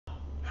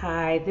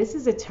Hi, this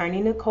is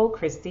attorney Nicole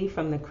Christie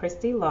from the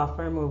Christie Law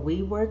Firm where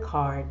we work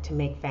hard to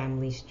make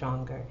families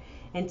stronger.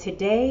 And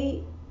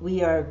today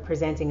we are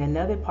presenting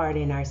another part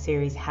in our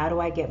series, How Do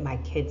I Get My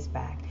Kids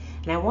Back?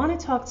 And I want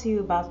to talk to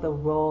you about the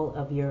role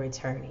of your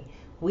attorney.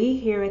 We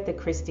here at the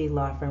Christie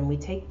Law Firm, we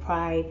take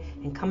pride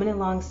in coming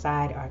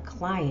alongside our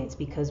clients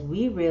because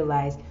we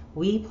realize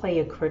we play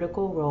a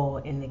critical role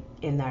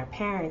in our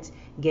parents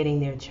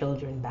getting their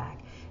children back.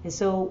 And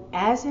so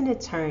as an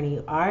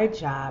attorney, our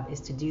job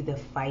is to do the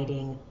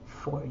fighting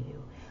for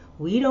you.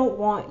 We don't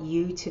want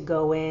you to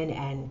go in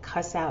and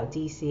cuss out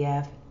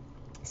DCF.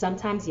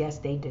 Sometimes, yes,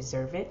 they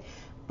deserve it.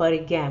 But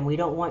again, we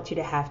don't want you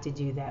to have to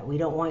do that. We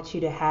don't want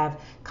you to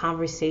have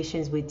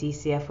conversations with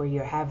DCF where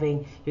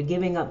you're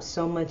giving up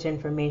so much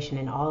information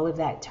and all of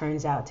that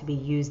turns out to be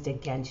used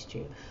against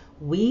you.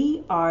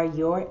 We are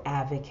your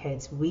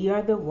advocates. We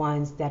are the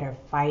ones that are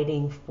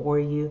fighting for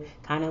you,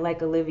 kind of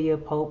like Olivia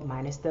Pope,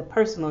 minus the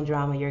personal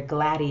drama, your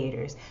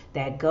gladiators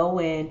that go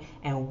in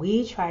and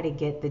we try to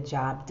get the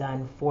job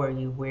done for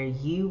you where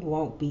you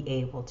won't be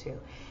able to.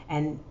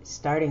 And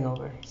starting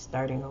over. Starting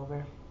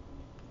over.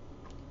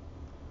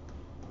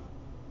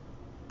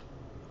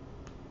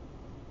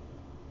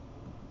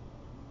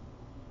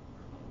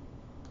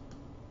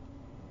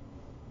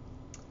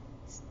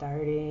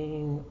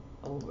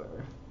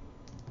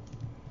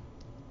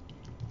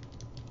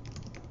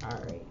 All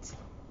right.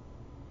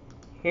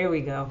 Here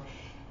we go.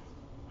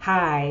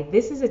 Hi,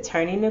 this is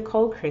attorney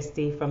Nicole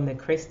Christie from the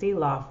Christie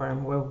Law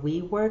Firm where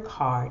we work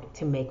hard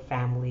to make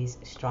families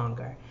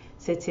stronger.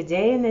 So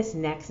today in this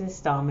next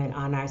installment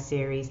on our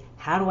series,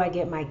 How Do I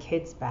Get My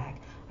Kids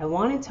Back? I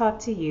want to talk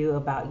to you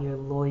about your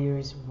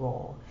lawyer's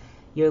role.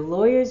 Your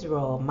lawyer's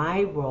role,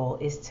 my role,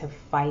 is to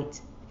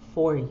fight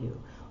for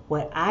you.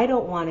 What I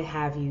don't want to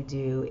have you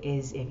do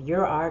is, if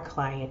you're our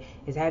client,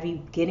 is have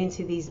you get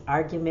into these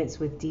arguments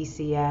with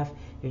DCF,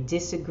 you're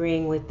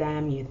disagreeing with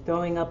them, you're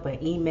throwing up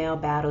an email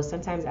battle.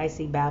 Sometimes I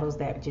see battles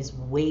that just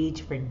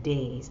wage for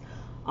days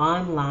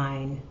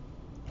online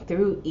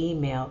through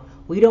email.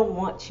 We don't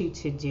want you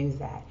to do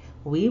that.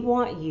 We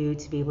want you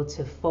to be able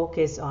to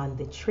focus on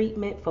the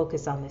treatment,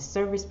 focus on the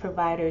service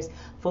providers,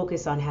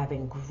 focus on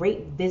having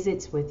great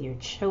visits with your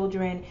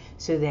children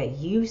so that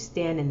you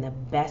stand in the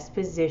best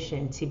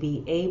position to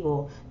be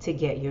able to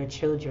get your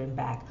children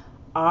back.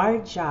 Our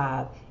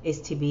job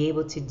is to be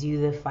able to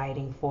do the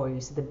fighting for you.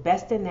 So the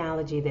best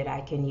analogy that I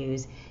can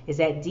use is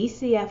that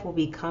DCF will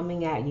be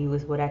coming at you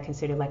with what I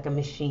consider like a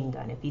machine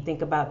gun. If you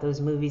think about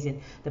those movies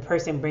and the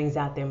person brings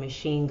out their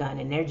machine gun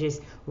and they're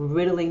just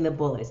riddling the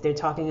bullets, they're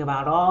talking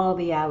about all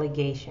the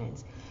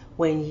allegations.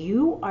 When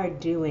you are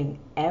doing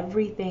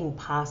everything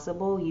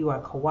possible, you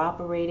are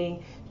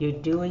cooperating, you're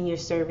doing your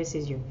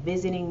services, you're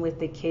visiting with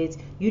the kids,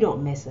 you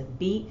don't miss a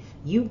beat,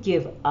 you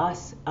give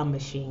us a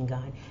machine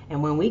gun.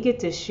 And when we get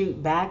to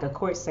shoot back, a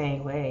court's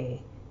saying,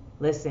 hey,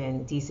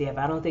 listen, DCF,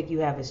 I don't think you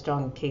have as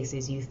strong a case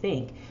as you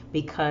think,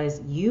 because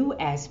you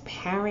as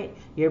parent,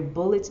 your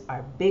bullets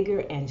are bigger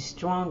and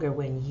stronger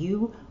when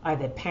you are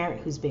the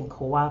parent who's been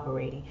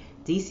cooperating.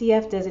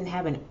 DCF doesn't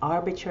have an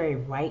arbitrary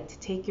right to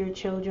take your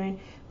children,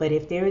 but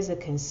if there is a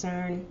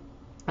concern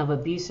of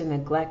abuse or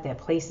neglect that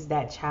places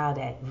that child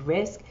at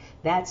risk,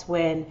 that's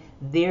when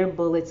their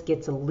bullets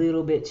gets a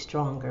little bit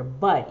stronger.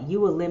 But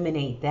you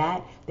eliminate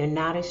that, they're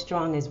not as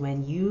strong as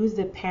when you,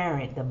 the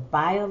parent, the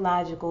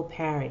biological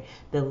parent,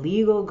 the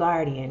legal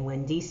guardian,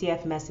 when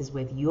DCF messes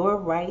with your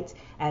rights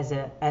as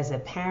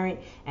a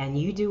parent and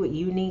you do what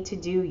you need to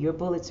do, your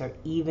bullets are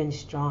even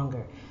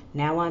stronger.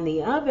 Now, on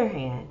the other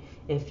hand,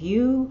 if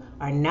you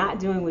are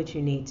not doing what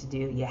you need to do,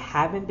 you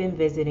haven't been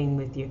visiting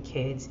with your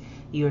kids,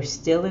 you're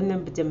still in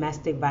the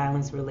domestic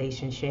violence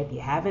relationship, you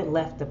haven't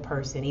left the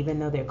person even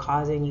though they're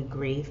causing you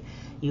grief,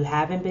 you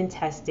haven't been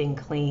testing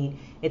clean,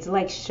 it's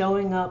like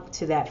showing up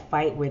to that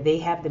fight where they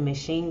have the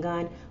machine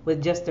gun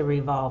with just a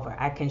revolver.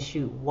 I can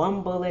shoot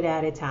one bullet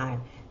at a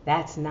time.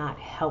 That's not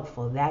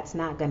helpful. That's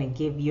not going to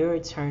give your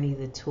attorney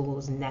the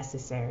tools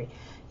necessary.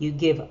 You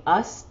give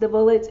us the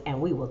bullets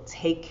and we will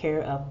take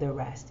care of the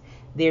rest.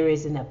 There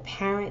isn't a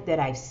parent that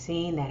I've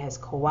seen that has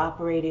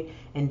cooperated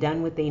and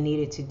done what they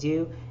needed to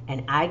do,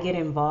 and I get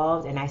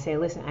involved and I say,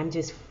 listen, I'm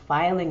just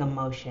filing a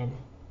motion.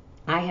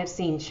 I have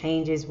seen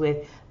changes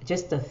with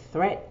just the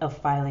threat of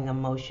filing a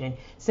motion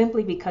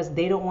simply because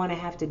they don't want to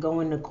have to go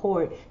into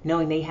court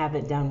knowing they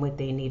haven't done what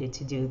they needed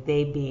to do,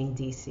 they being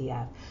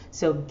DCF.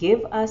 So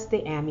give us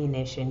the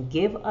ammunition,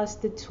 give us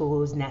the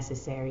tools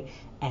necessary,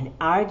 and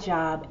our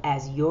job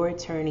as your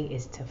attorney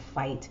is to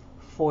fight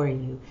for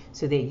you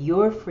so that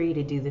you're free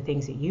to do the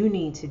things that you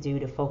need to do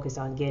to focus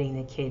on getting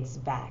the kids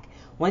back.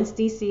 Once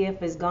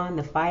DCF is gone,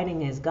 the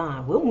fighting is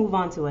gone. We'll move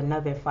on to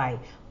another fight.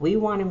 We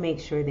want to make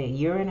sure that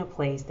you're in a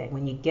place that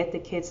when you get the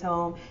kids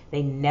home,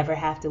 they never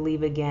have to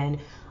leave again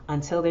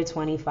until they're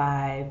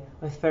 25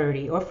 or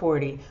 30 or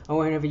 40 or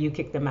whenever you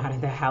kick them out of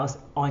the house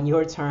on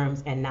your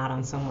terms and not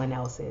on someone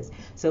else's.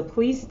 So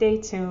please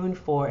stay tuned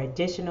for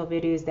additional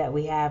videos that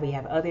we have. We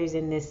have others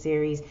in this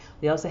series.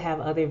 We also have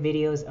other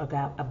videos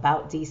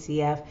about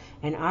DCF,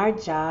 and our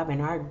job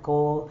and our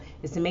goal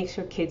is to make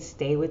sure kids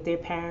stay with their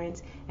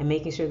parents and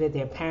making sure that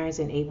their parents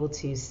are able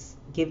to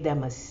give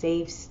them a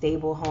safe,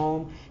 stable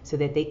home so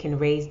that they can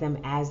raise them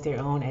as their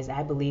own, as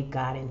I believe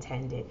God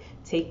intended.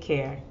 Take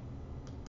care.